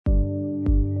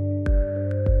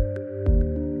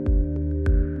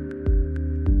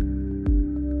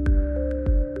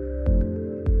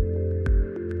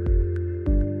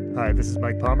Hi, this is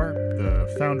Mike Palmer,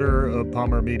 the founder of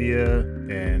Palmer Media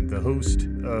and the host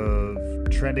of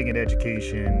Trending in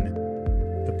Education,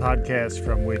 the podcast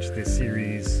from which this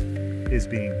series is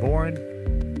being born.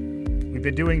 We've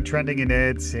been doing Trending in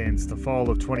Ed since the fall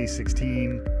of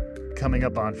 2016, coming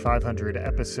up on 500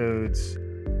 episodes.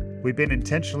 We've been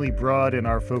intentionally broad in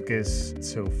our focus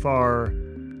so far.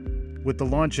 With the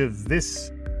launch of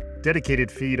this dedicated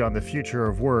feed on the future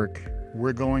of work,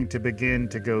 we're going to begin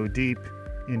to go deep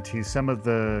into some of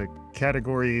the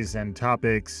categories and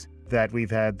topics that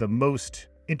we've had the most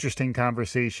interesting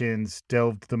conversations,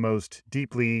 delved the most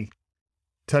deeply,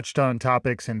 touched on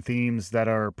topics and themes that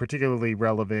are particularly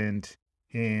relevant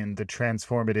in the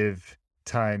transformative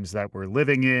times that we're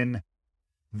living in.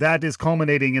 That is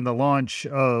culminating in the launch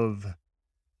of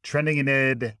Trending in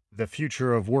Ed, the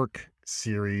Future of Work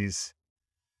series.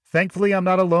 Thankfully, I'm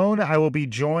not alone. I will be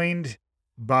joined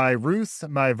by Ruth,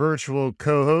 my virtual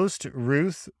co-host.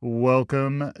 Ruth,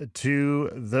 welcome to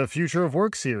the Future of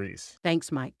Work series.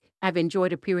 Thanks, Mike. I've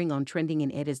enjoyed appearing on Trending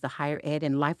in Ed as the higher ed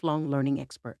and lifelong learning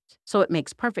expert, so it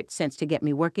makes perfect sense to get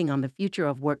me working on the Future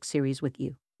of Work series with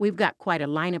you. We've got quite a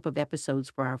lineup of episodes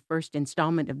for our first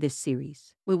installment of this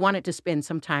series. We wanted to spend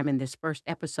some time in this first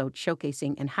episode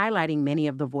showcasing and highlighting many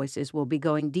of the voices we'll be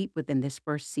going deep within this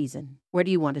first season. Where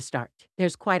do you want to start?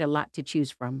 There's quite a lot to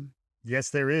choose from.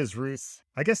 Yes, there is, Ruth.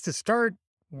 I guess to start,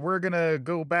 we're going to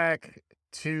go back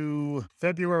to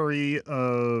February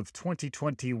of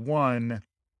 2021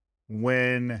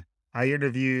 when I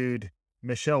interviewed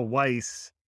Michelle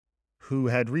Weiss, who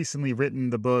had recently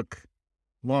written the book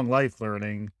Long Life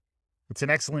Learning. It's an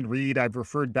excellent read. I've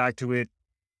referred back to it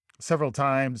several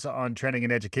times on Trending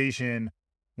in Education.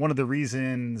 One of the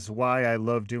reasons why I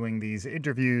love doing these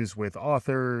interviews with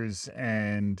authors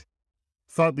and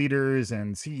thought leaders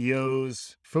and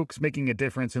CEOs, folks making a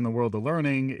difference in the world of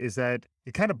learning, is that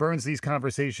it kind of burns these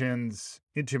conversations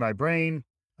into my brain.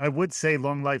 I would say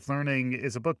Long Life Learning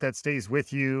is a book that stays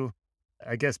with you,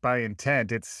 I guess by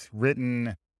intent. It's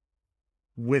written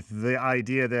with the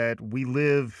idea that we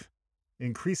live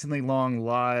increasingly long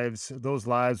lives. Those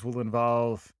lives will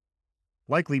involve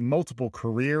likely multiple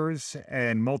careers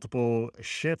and multiple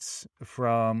shifts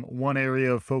from one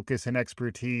area of focus and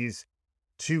expertise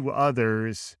to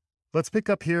others. Let's pick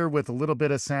up here with a little bit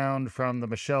of sound from the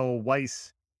Michelle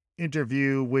Weiss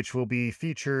interview, which will be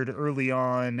featured early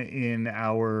on in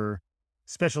our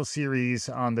special series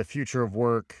on the future of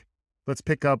work. Let's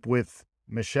pick up with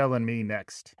Michelle and me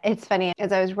next. It's funny,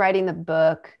 as I was writing the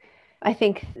book, I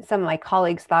think some of my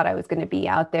colleagues thought I was going to be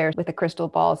out there with a crystal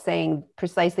ball saying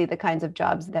precisely the kinds of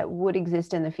jobs that would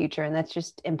exist in the future. And that's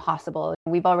just impossible.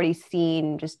 We've already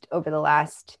seen just over the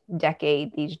last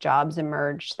decade, these jobs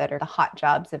emerge that are the hot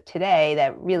jobs of today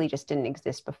that really just didn't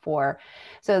exist before.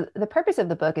 So the purpose of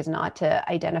the book is not to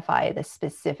identify the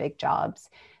specific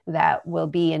jobs that will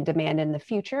be in demand in the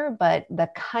future, but the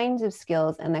kinds of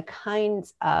skills and the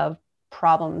kinds of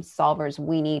problem solvers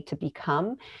we need to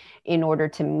become in order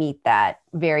to meet that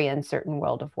very uncertain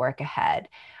world of work ahead.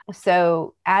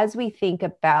 So as we think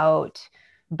about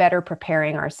better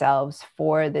preparing ourselves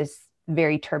for this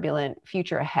very turbulent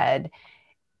future ahead,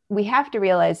 we have to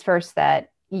realize first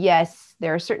that, yes,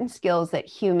 there are certain skills that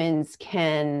humans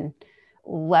can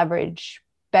leverage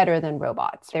better than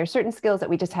robots. There are certain skills that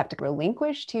we just have to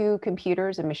relinquish to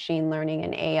computers and machine learning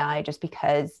and AI just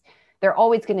because they're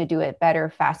always going to do it better,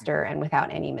 faster, and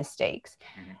without any mistakes.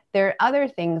 Mm-hmm. There are other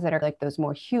things that are like those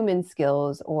more human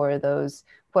skills or those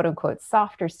quote unquote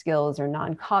softer skills or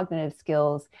non-cognitive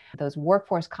skills, those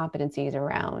workforce competencies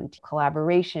around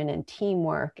collaboration and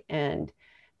teamwork and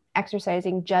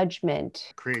exercising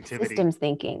judgment, creativity, systems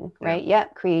thinking, right? Yeah,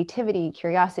 creativity,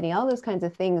 curiosity, all those kinds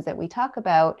of things that we talk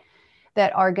about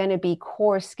that are going to be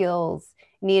core skills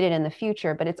needed in the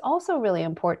future. But it's also really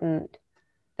important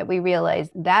that we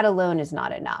realize that alone is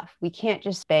not enough. We can't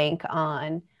just bank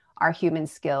on our human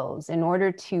skills. In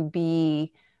order to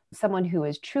be someone who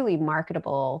is truly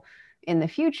marketable in the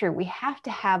future, we have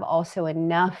to have also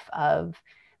enough of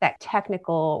that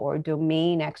technical or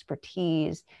domain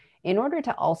expertise in order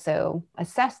to also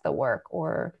assess the work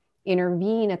or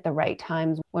intervene at the right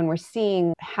times when we're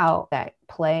seeing how that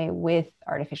play with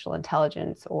artificial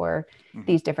intelligence or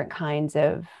these different kinds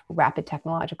of rapid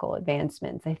technological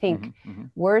advancements. I think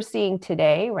we're seeing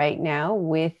today, right now,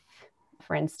 with,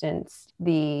 for instance,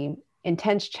 the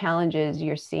intense challenges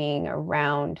you're seeing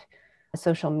around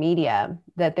social media,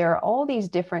 that there are all these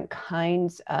different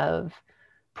kinds of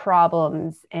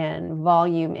problems and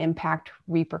volume impact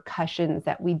repercussions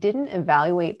that we didn't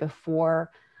evaluate before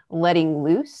letting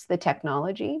loose the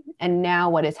technology. And now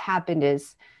what has happened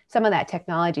is some of that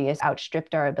technology has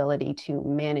outstripped our ability to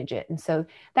manage it. And so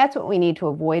that's what we need to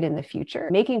avoid in the future,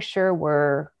 making sure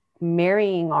we're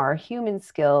marrying our human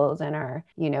skills and our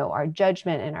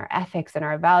judgment and our ethics and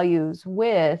our values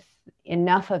with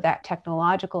enough of that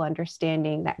technological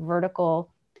understanding, that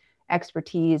vertical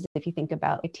expertise. If you think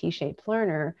about a T-shaped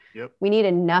learner, Yep. we need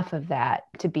enough of that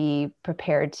to be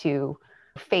prepared to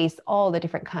face all the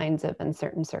different kinds of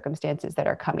uncertain circumstances that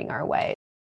are coming our way.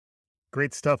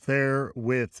 Great stuff there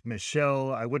with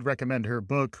Michelle. I would recommend her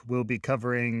book. We'll be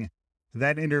covering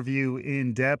that interview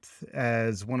in depth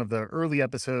as one of the early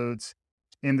episodes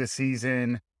in the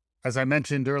season. As I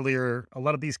mentioned earlier, a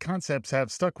lot of these concepts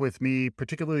have stuck with me,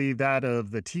 particularly that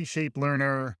of the T-shaped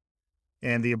learner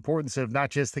and the importance of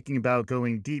not just thinking about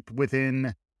going deep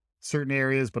within certain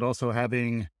areas, but also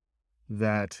having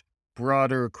that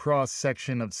broader cross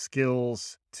section of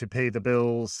skills to pay the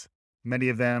bills. Many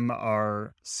of them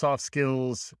are soft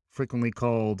skills, frequently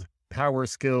called power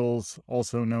skills,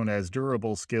 also known as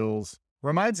durable skills.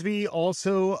 Reminds me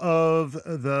also of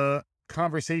the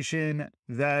conversation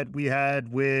that we had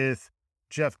with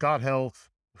Jeff Gotthelf,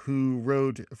 who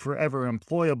wrote Forever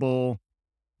Employable,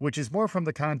 which is more from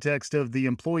the context of the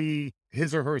employee,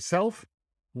 his or herself.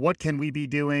 What can we be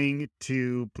doing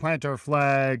to plant our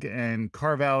flag and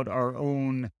carve out our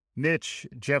own niche?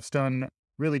 Jeff's done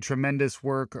really tremendous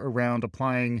work around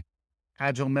applying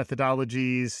agile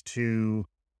methodologies to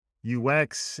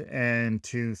UX and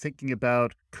to thinking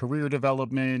about career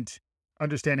development,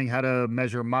 understanding how to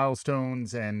measure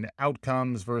milestones and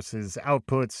outcomes versus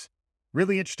outputs.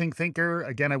 Really interesting thinker.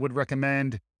 Again, I would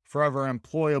recommend Forever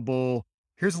Employable.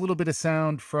 Here's a little bit of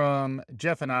sound from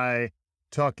Jeff and I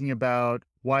talking about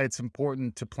why it's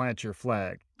important to plant your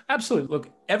flag. Absolutely. Look,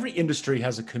 every industry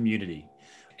has a community,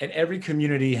 and every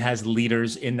community has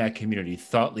leaders in that community,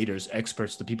 thought leaders,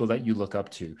 experts, the people that you look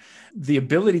up to. The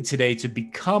ability today to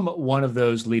become one of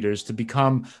those leaders, to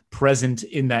become present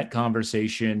in that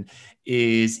conversation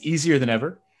is easier than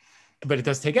ever, but it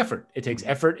does take effort. It takes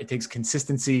effort. It takes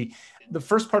consistency. The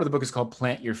first part of the book is called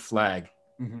Plant Your Flag.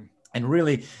 Mm-hmm. And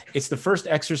really, it's the first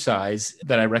exercise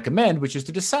that I recommend, which is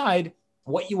to decide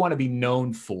what you want to be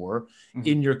known for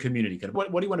in your community.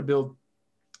 What do you want to build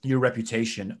your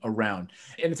reputation around?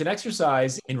 And it's an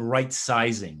exercise in right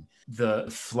sizing the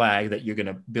flag that you're going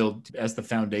to build as the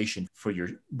foundation for your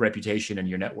reputation and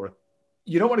your network.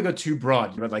 You don't want to go too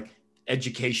broad, but like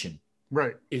education.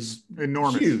 Right. Is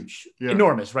enormous. Huge. Yeah.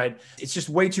 Enormous, right? It's just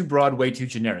way too broad, way too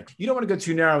generic. You don't want to go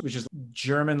too narrow, which is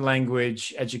German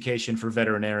language education for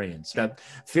veterinarians. That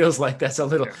feels like that's a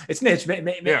little, it's niche.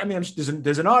 I mean,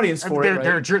 there's an audience for it.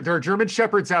 Right? There are German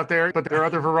Shepherds out there, but there are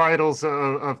other varietals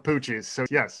of pooches. So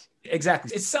yes.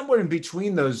 Exactly. It's somewhere in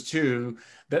between those two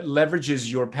that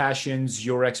leverages your passions,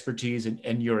 your expertise,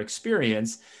 and your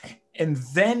experience. And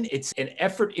then it's an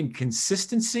effort in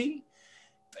consistency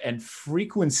and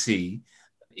frequency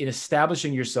in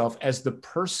establishing yourself as the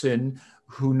person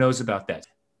who knows about that.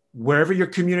 Wherever your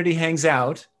community hangs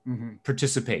out,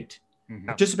 participate.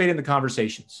 Participate in the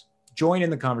conversations. Join in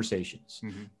the conversations.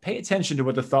 Pay attention to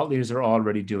what the thought leaders are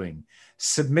already doing.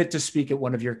 Submit to speak at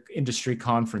one of your industry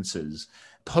conferences.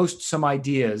 Post some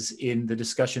ideas in the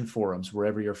discussion forums,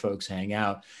 wherever your folks hang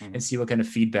out, and see what kind of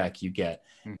feedback you get.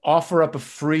 Offer up a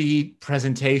free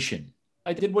presentation.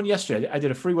 I did one yesterday. I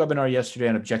did a free webinar yesterday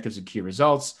on objectives and key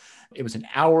results. It was an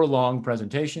hour-long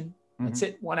presentation. That's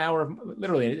it, 1 hour.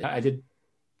 Literally, I did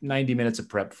 90 minutes of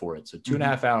prep for it. So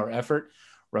 2.5 hour effort,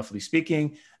 roughly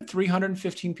speaking.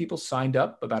 315 people signed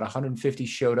up. About 150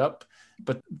 showed up.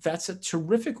 But that's a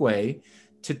terrific way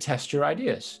to test your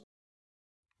ideas.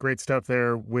 Great stuff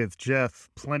there with Jeff.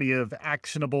 Plenty of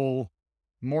actionable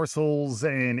morsels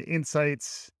and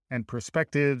insights and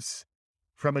perspectives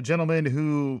from a gentleman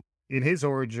who, in his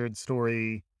origin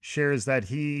story, shares that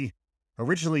he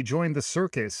originally joined the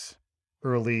circus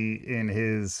early in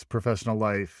his professional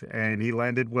life, and he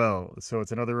landed well. So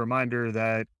it's another reminder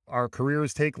that our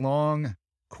careers take long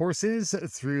courses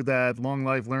through that long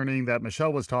life learning that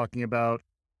Michelle was talking about.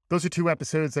 Those are 2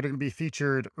 episodes that are going to be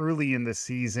featured early in the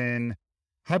season.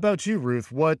 How about you,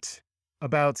 Ruth? What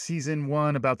about season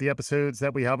 1, about the episodes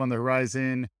that we have on the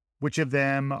horizon? Which of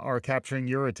them are capturing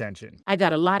your attention? I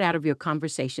got a lot out of your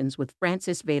conversations with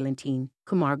Frances Valentine,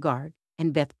 Kumar Garg,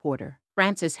 and Beth Porter.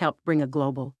 Frances helped bring a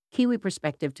global, Kiwi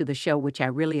perspective to the show, which I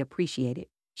really appreciated.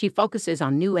 She focuses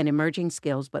on new and emerging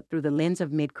skills, but through the lens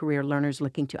of mid-career learners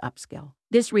looking to upskill.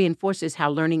 This reinforces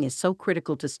how learning is so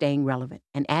critical to staying relevant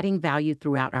and adding value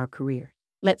throughout our career.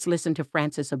 Let's listen to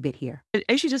Frances a bit here. I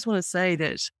actually just want to say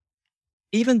that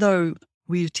even though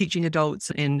we're teaching adults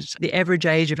and the average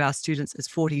age of our students is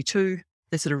 42,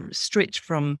 they sort of stretch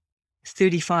from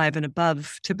 35 and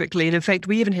above typically. And in fact,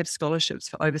 we even have scholarships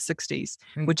for over 60s,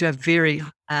 which are very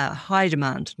high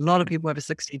demand. A lot of people over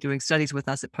 60 doing studies with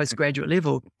us at postgraduate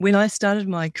level. When I started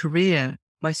my career,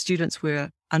 my students were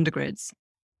undergrads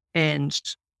and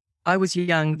I was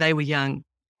young, they were young.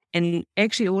 And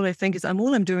actually all I think is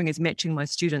all I'm doing is matching my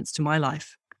students to my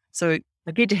life. So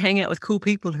I get to hang out with cool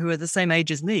people who are the same age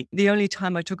as me. The only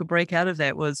time I took a break out of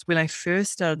that was when I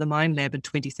first started the Mind Lab in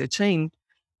 2013.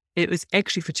 It was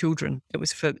actually for children. It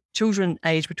was for children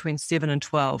aged between 7 and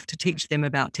 12 to teach them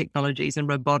about technologies and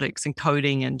robotics and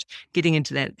coding and getting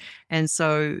into that. And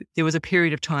so there was a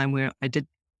period of time where I did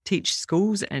teach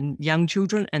schools and young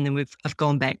children, and then I've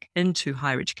gone back into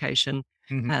higher education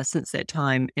since that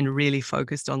time and really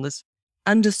focused on this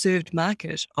underserved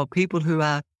market of people who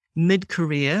are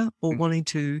mid-career or wanting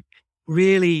to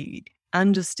really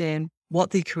understand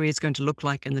what their career is going to look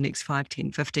like in the next 5,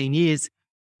 10, 15 years,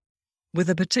 with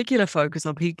a particular focus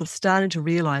on people starting to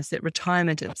realize that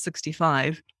retirement at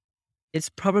 65 is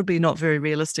probably not very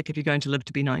realistic if you're going to live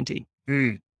to be 90.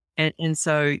 And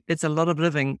so it's a lot of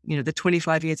living, the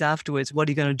 25 years afterwards, what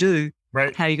are you going to do?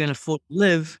 Right. How are you going to afford to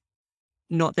live?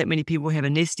 Not that many people have a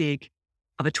nest egg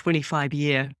of a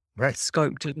 25-year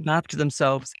scope to look after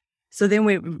themselves. So then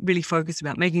we're really focused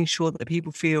about making sure that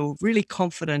people feel really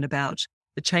confident about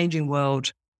the changing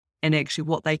world and actually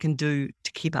what they can do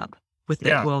to keep up with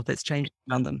that world that's changing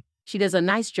around them. She does a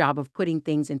nice job of putting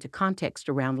things into context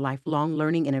around lifelong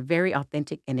learning in a very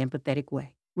authentic and empathetic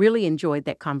way. Really enjoyed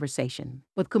that conversation.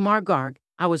 With Kumar Garg,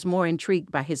 I was more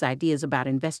intrigued by his ideas about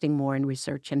investing more in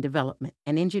research and development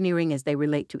and engineering as they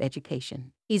relate to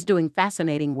education. He's doing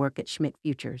fascinating work at Schmidt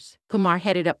Futures. Kumar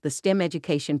headed up the STEM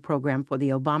education program for the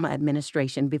Obama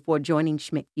administration before joining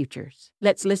Schmidt Futures.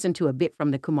 Let's listen to a bit from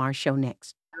the Kumar Show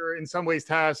next. We're in some ways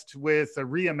tasked with a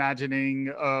reimagining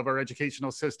of our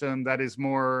educational system that is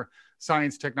more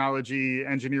science, technology,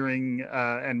 engineering,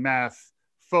 and math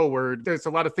forward. There's a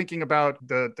lot of thinking about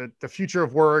the future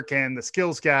of work and the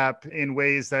skills gap in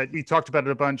ways that we talked about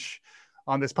it a bunch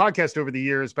on this podcast over the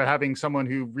years, but having someone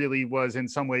who really was in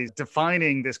some ways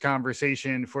defining this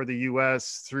conversation for the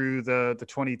US through the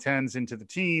 2010s into the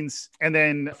teens. And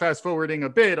then fast forwarding a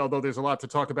bit, although there's a lot to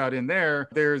talk about in there,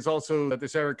 there's also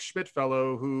this Eric Schmidt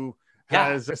fellow who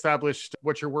has established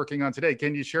what you're working on today.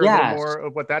 Can you share a little more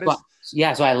of what that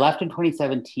is? So I left in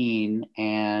 2017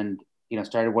 and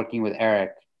started working with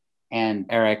Eric. And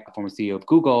Eric, former CEO of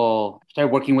Google,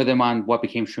 started working with him on what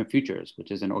became Schmidt Futures,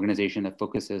 which is an organization that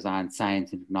focuses on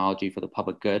science and technology for the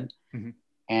public good.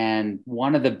 And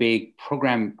one of the big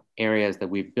program areas that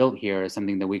we've built here is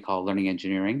something that we call learning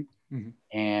engineering.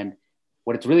 And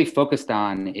what it's really focused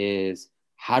on is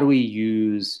how do we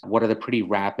use what are the pretty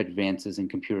rapid advances in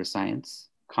computer science,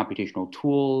 computational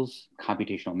tools,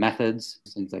 computational methods,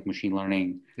 things like machine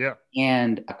learning,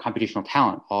 and computational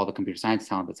talent, all the computer science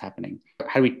talent that's happening.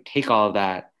 How do we take all of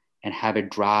that and have it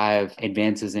drive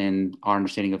advances in our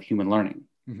understanding of human learning?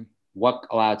 What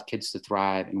allows kids to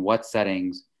thrive in what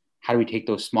settings? How do we take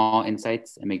those small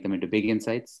insights and make them into big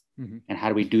insights? And how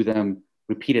do we do them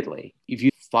repeatedly? If you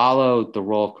follow the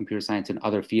role of computer science in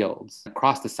other fields,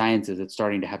 across the sciences, it's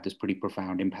starting to have this pretty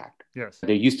profound impact.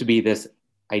 There used to be this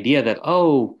idea that,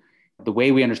 the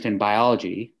way we understand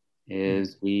biology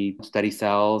is we study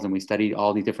cells and we study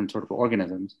all these different sort of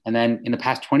organisms. And then in the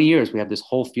past 20 years, we have this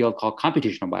whole field called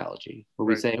computational biology, where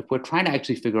we say, if we're trying to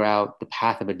actually figure out the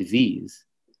path of a disease,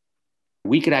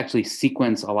 we could actually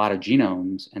sequence a lot of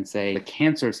genomes and say, the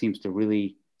cancer seems to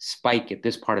really spike at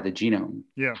this part of the genome.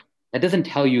 That doesn't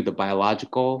tell you the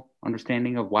biological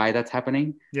understanding of why that's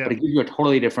happening, but it gives you a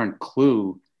totally different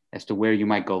clue as to where you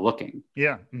might go looking.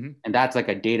 And that's like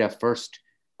a data first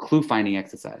clue finding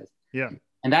exercise.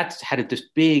 And that's had this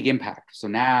big impact. So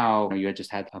now you had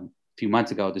just had a few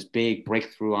months ago, this big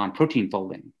breakthrough on protein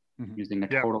folding using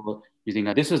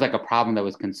this was like a problem that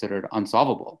was considered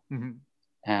unsolvable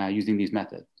using these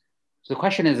methods. So the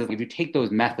question is if you take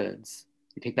those methods,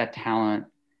 you take that talent,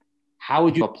 how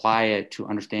would you apply it to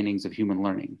understandings of human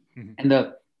learning? And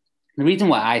the reason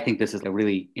why I think this is a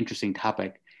really interesting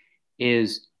topic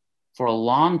is for a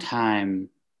long time,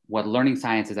 what learning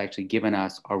science has actually given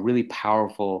us are really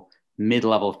powerful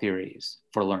mid-level theories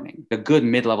for learning. The good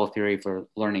mid-level theory for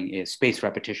learning is spaced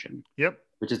repetition,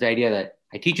 which is the idea that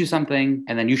I teach you something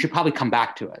and then you should probably come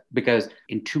back to it. Because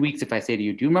in 2 weeks, if I say to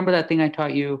you, do you remember that thing I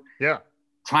taught you?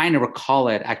 Trying to recall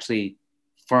it actually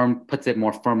puts it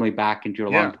more firmly back into your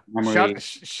long-term memory.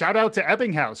 Shout out to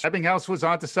Ebbinghaus. Ebbinghaus was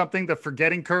onto something, the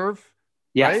forgetting curve.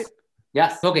 Right?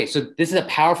 Okay, so this is a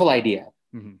powerful idea.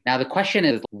 Now, the question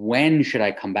is, when should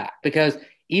I come back? Because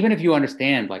even if you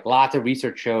understand, like lots of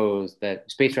research shows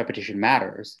that spaced repetition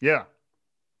matters.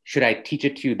 Should I teach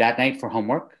it to you that night for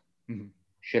homework? Mhm.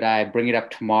 Should I bring it up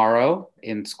tomorrow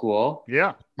in school?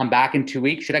 Yeah. Come back in 2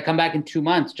 weeks? Should I come back in 2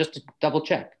 months just to double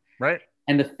check? Right.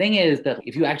 And the thing is that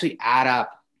if you actually add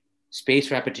up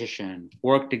spaced repetition,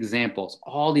 worked examples,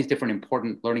 all these different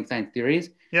important learning science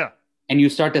theories, Yeah. and you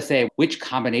start to say, which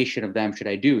combination of them should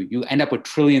I do? You end up with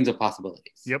trillions of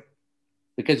possibilities. Yep.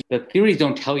 Because the theories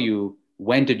don't tell you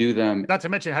when to do them. Not to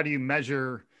mention, how do you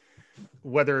measure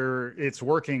whether it's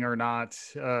working or not?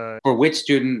 For which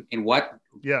student in what?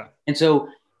 Yeah. And so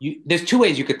there's two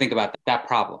ways you could think about that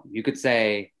problem. You could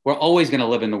say, we're always going to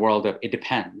live in the world of it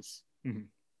depends. Mm-hmm.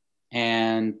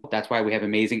 And that's why we have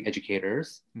amazing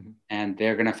educators, and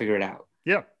they're going to figure it out.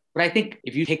 Yeah. But I think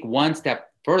if you take one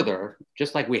step further,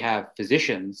 just like we have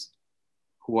physicians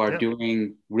who are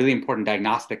doing really important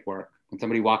diagnostic work when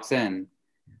somebody walks in,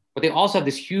 but they also have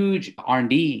this huge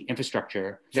R&D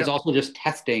infrastructure that's also just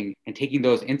testing and taking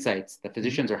those insights that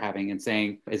physicians are having and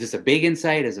saying, is this a big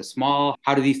insight? Is it small?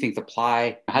 How do these things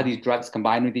apply? How do these drugs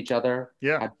combine with each other?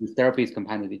 Yeah. How do these therapies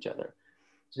combine with each other?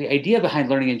 So the idea behind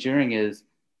learning engineering is,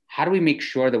 how do we make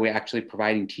sure that we're actually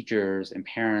providing teachers and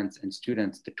parents and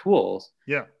students the tools?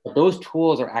 Yeah. But those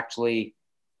tools are actually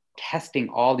testing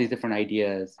all these different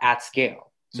ideas at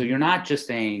scale. So you're not just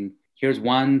saying, here's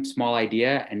one small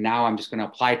idea, and now I'm just going to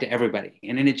apply it to everybody.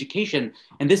 And in education,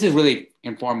 and this is really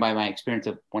informed by my experience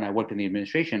of when I worked in the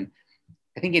administration,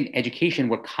 I think in education,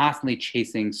 we're constantly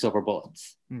chasing silver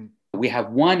bullets. We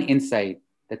have one insight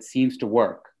that seems to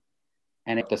work,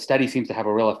 and the study seems to have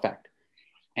a real effect.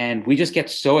 And we just get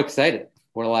so excited.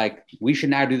 We're like, we should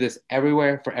now do this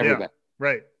everywhere for everybody. Yeah,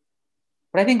 right.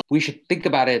 But I think we should think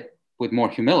about it with more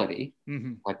humility.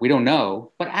 Like, we don't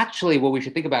know. But actually, what we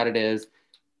should think about it is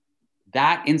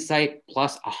that insight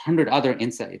plus 100 other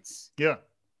insights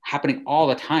happening all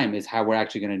the time is how we're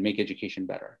actually going to make education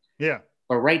better. Yeah.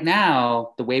 But right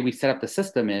now, the way we set up the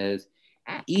system is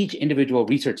each individual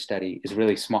research study is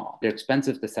really small. They're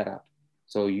expensive to set up.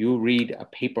 So you read a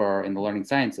paper in the learning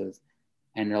sciences,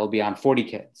 and it'll be on 40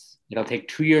 kids. It'll take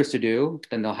 2 years to do,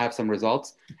 then they'll have some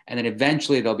results. And then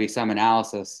eventually there'll be some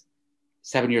analysis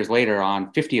 7 years later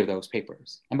on 50 of those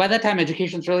papers. And by that time,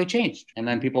 education's really changed. And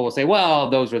then people will say, well,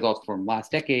 those results from last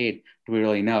decade, do we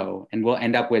really know? And we'll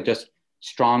end up with just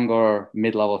stronger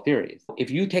mid-level theories.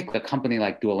 If you take a company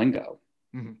like Duolingo,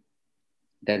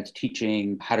 that's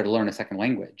teaching how to learn a second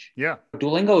language. Yeah.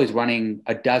 Duolingo is running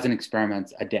a dozen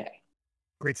experiments a day.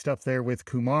 Great stuff there with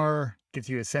Kumar. Gives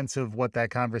you a sense of what that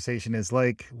conversation is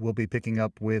like. We'll be picking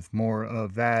up with more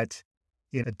of that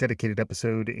in a dedicated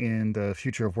episode in the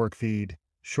Future of Work feed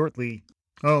shortly.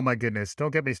 Oh my goodness,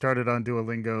 don't get me started on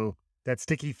Duolingo. That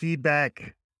sticky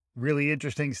feedback, really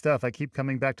interesting stuff. I keep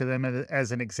coming back to them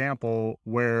as an example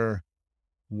where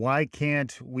why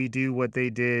can't we do what they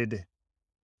did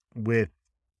with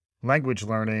language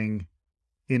learning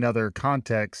in other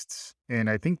contexts? And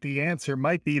I think the answer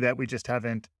might be that we just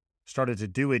haven't started to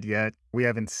do it yet. We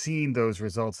haven't seen those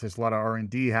results. There's a lot of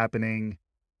R&D happening.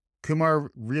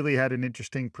 Kumar really had an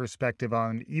interesting perspective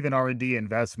on even R&D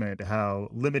investment, how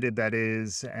limited that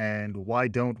is, and why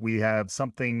don't we have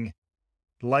something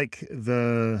like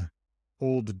the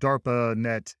old DARPA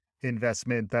net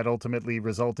investment that ultimately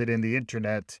resulted in the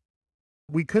internet.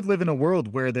 We could live in a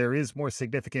world where there is more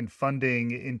significant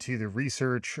funding into the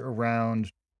research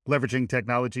around leveraging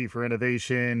technology for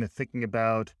innovation, thinking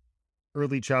about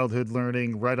early childhood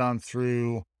learning right on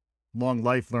through long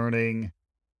life learning.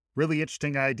 Really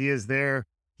interesting ideas there.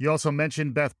 You also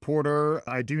mentioned Beth Porter.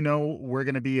 I do know we're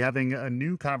going to be having a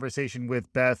new conversation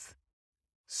with Beth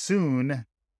soon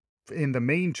in the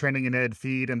main Trending in Ed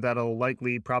feed, and that'll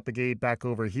likely propagate back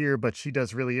over here. But she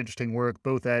does really interesting work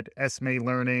both at Esme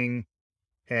Learning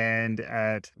and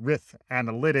at Riff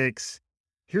Analytics.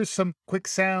 Here's some quick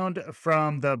sound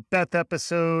from the Beth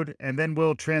episode, and then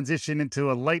we'll transition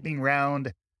into a lightning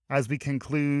round as we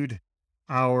conclude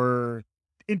our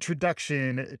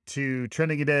introduction to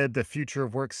Trending in Ed, the Future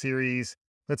of Work series.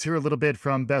 Let's hear a little bit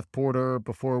from Beth Porter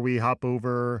before we hop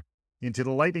over into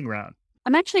the lightning round.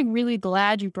 I'm actually really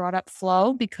glad you brought up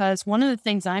flow, because one of the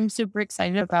things I'm super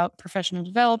excited about professional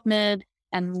development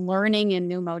and learning in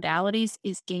new modalities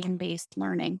is game-based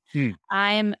learning.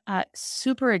 I'm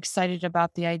super excited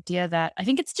about the idea that I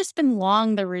think it's just been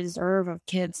long the reserve of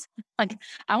kids. Like,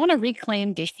 I want to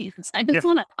reclaim games. I just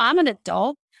want to, I'm an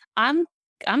adult. I'm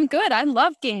good. I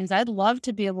love games. I'd love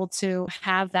to be able to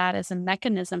have that as a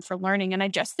mechanism for learning. And I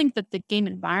just think that the game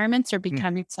environments are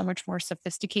becoming so much more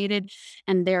sophisticated.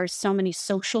 And there are so many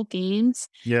social games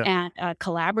and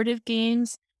collaborative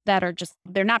games that are just,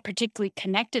 they're not particularly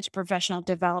connected to professional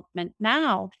development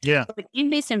now. Yeah. But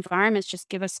game-based environments just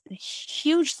give us a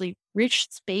hugely rich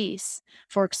space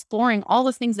for exploring all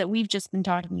the things that we've just been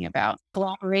talking about: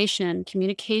 collaboration,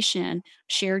 communication,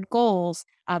 shared goals,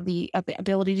 the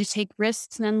ability to take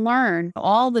risks and then learn.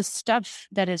 All the stuff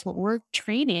that is what we're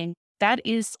training, that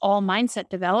is all mindset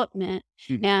development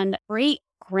and great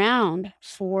ground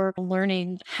for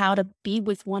learning how to be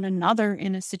with one another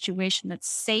in a situation that's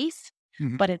safe,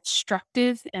 but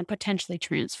instructive and potentially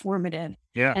transformative.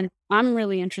 Yeah. And I'm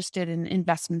really interested in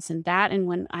investments in that. And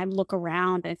when I look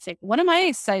around and say, what am I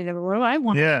excited about? What do I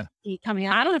want to be coming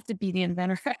out? I don't have to be the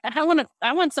inventor. I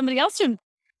want somebody else to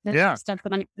invent stuff,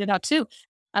 but I did out too.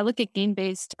 I look at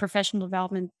game-based professional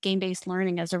development, game-based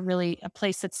learning as a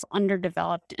place that's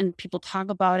underdeveloped, and people talk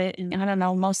about it. And I don't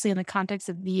know, mostly in the context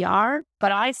of VR,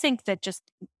 but I think that just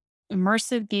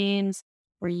immersive games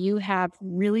where you have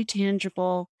really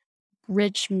tangible,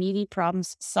 rich, meaty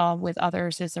problems to solve with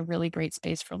others is a really great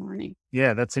space for learning.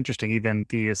 Yeah, that's interesting. Even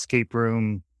the escape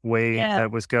room way that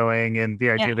was going, and the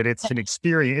idea that it's an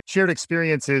experience, shared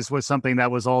experiences was something that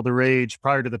was all the rage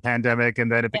prior to the pandemic. And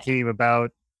then it became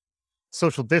about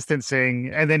social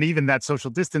distancing. And then even that social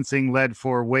distancing led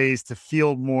for ways to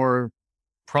feel more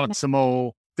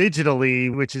proximal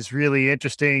digitally, which is really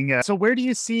interesting. So where do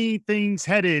you see things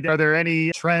headed? Are there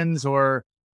any trends or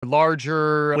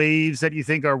larger waves that you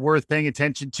think are worth paying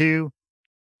attention to?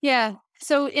 Yeah.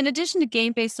 So in addition to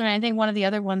game-based learning, I think one of the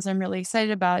other ones I'm really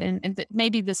excited about, and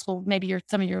maybe some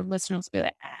of your listeners will be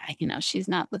like, she's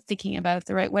not thinking about it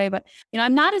the right way, but,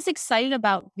 I'm not as excited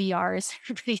about VR as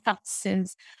everybody else,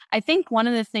 since I think one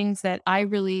of the things that I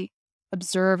really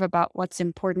observe about what's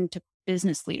important to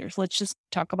business leaders, let's just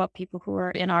talk about people who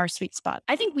are in our sweet spot.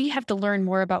 I think we have to learn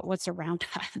more about what's around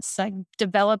us, like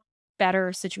develop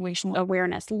better situational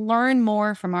awareness, learn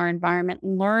more from our environment,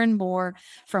 learn more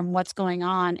from what's going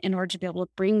on in order to be able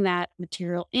to bring that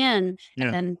material in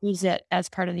and then use it as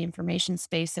part of the information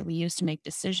space that we use to make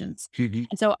decisions. And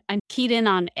so I'm keyed in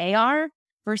on AR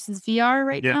versus VR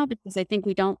right now, because I think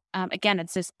we don't, again,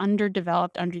 it's this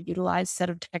underdeveloped, underutilized set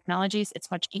of technologies.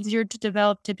 It's much easier to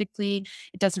develop typically.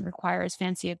 It doesn't require as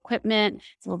fancy equipment.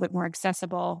 It's a little bit more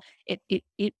accessible. It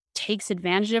takes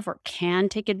advantage of, or can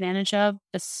take advantage of,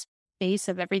 the space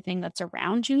of everything that's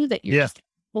around you that you're just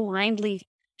blindly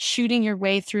shooting your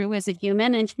way through as a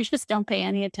human, and you just don't pay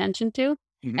any attention to.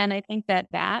 And I think that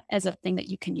as a thing that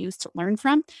you can use to learn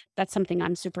from, that's something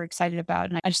I'm super excited about.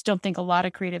 And I just don't think a lot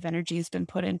of creative energy has been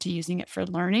put into using it for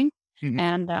learning.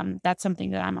 And that's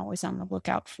something that I'm always on the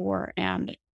lookout for.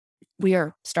 And we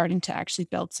are starting to actually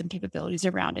build some capabilities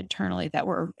around internally that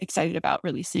we're excited about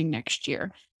releasing next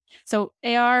year. So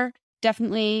AR,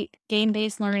 definitely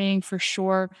game-based learning for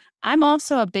sure. I'm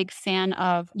also a big fan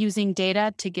of using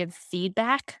data to give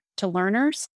feedback to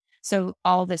learners. So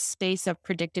all this space of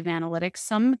predictive analytics,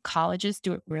 some colleges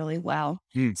do it really well.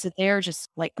 So they're just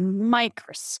like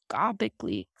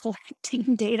microscopically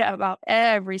collecting data about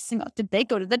every single, did they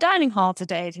go to the dining hall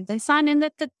today? Did they sign in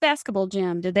at the basketball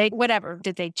gym? Did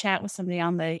they chat with somebody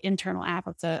on the internal app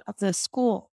of the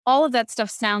school? All of that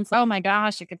stuff sounds, oh my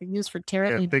gosh, it could be used for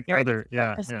terribly Big Brother.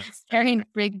 very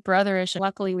big brotherish.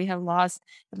 Luckily, we have laws,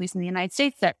 at least in the United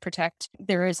States, that protect.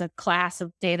 There is a class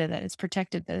of data that is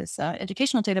protected, that is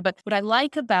educational data. But what I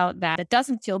like about that, it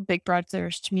doesn't feel big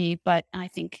brotherish to me, but I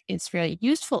think it's really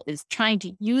useful, is trying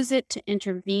to use it to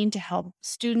intervene to help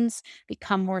students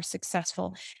become more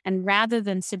successful. And rather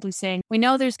than simply saying, we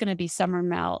know there's going to be summer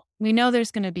melt, we know there's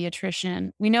going to be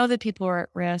attrition, we know that people are at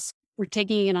risk, we're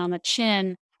taking it on the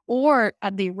chin, or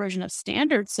at the erosion of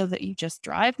standards so that you just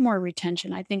drive more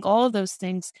retention. I think all of those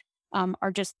things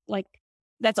are just like,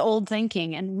 that's old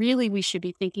thinking. And really, we should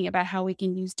be thinking about how we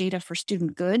can use data for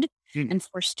student good and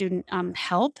for student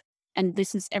health. And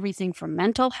this is everything from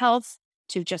mental health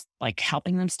to just like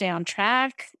helping them stay on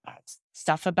track,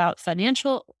 stuff about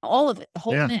financial, all of it, the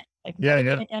whole thing. Like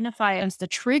identify as the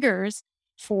triggers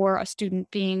for a student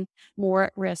being more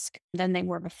at risk than they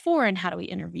were before, and how do we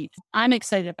intervene? I'm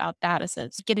excited about that, as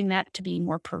it's getting that to be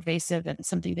more pervasive and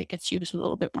something that gets used with a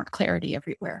little bit more clarity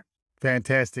everywhere.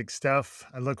 Fantastic stuff.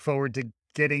 I look forward to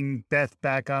getting Beth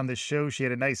back on the show. She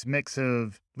had a nice mix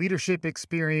of leadership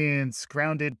experience,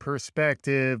 grounded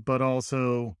perspective, but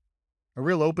also a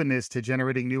real openness to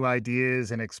generating new ideas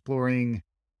and exploring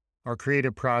our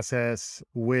creative process,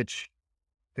 which,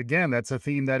 again, that's a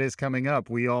theme that is coming up.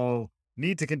 We all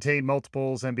need to contain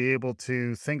multiples and be able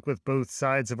to think with both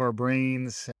sides of our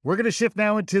brains. We're going to shift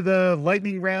now into the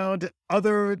lightning round.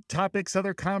 Other topics,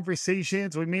 other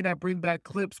conversations. We may not bring back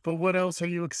clips, but what else are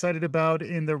you excited about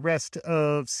in the rest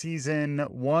of season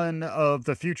 1 of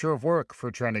The Future of Work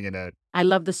for Trending in Ed? I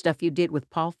love the stuff you did with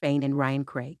Paul Fain and Ryan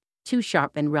Craig, two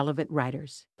sharp and relevant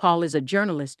writers. Paul is a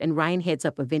journalist and Ryan heads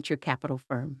up a venture capital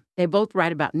firm. They both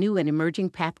write about new and emerging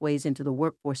pathways into the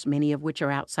workforce, many of which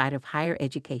are outside of higher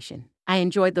education. I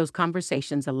enjoyed those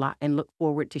conversations a lot and look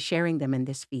forward to sharing them in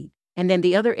this feed. And then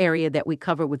the other area that we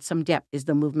cover with some depth is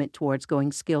the movement towards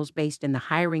going skills-based in the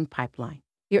hiring pipeline.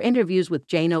 Your interviews with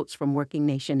Jane Oates from Working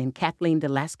Nation and Kathleen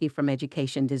Delaski from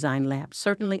Education Design Lab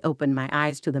certainly opened my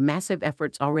eyes to the massive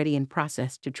efforts already in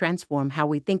process to transform how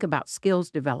we think about skills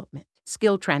development,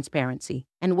 skill transparency,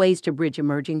 and ways to bridge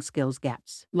emerging skills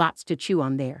gaps. Lots to chew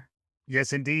on there.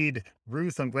 Yes, indeed.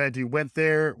 Ruth, I'm glad you went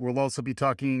there. We'll also be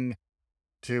talking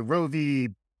to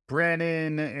Rovi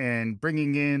Brannon and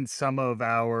bringing in some of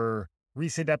our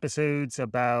recent episodes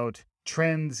about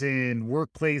trends in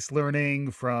workplace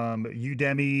learning from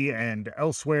Udemy and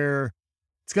elsewhere.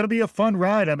 It's going to be a fun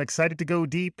ride. I'm excited to go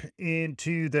deep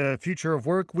into the future of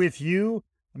work with you.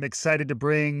 I'm excited to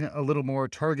bring a little more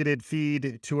targeted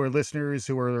feed to our listeners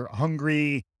who are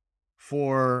hungry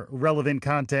for relevant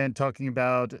content, talking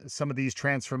about some of these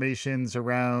transformations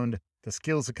around the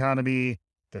skills economy,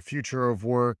 the future of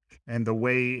work, and the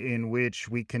way in which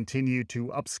we continue to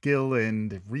upskill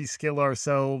and reskill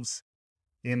ourselves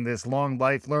in this long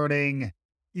life learning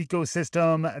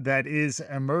ecosystem that is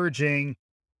emerging.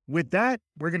 With that,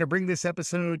 we're going to bring this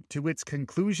episode to its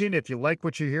conclusion. If you like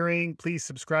what you're hearing, please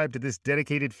subscribe to this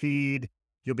dedicated feed.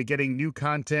 You'll be getting new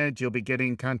content. You'll be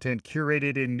getting content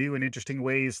curated in new and interesting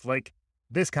ways like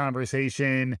this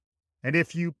conversation. And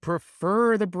if you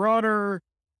prefer the broader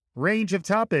range of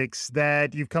topics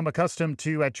that you've come accustomed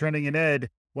to at Trending in Ed,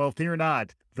 well, fear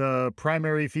not. The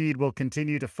primary feed will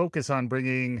continue to focus on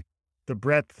bringing the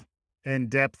breadth and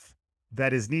depth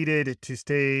that is needed to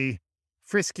stay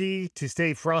frisky, to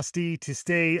stay frosty, to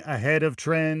stay ahead of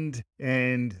trend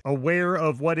and aware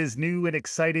of what is new and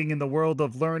exciting in the world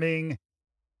of learning.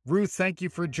 Ruth, thank you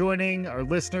for joining. Our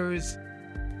listeners,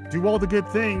 do all the good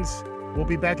things. We'll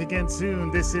be back again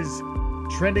soon. This is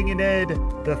Trending in Ed,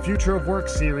 the Future of Work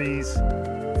series.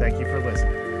 Thank you for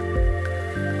listening.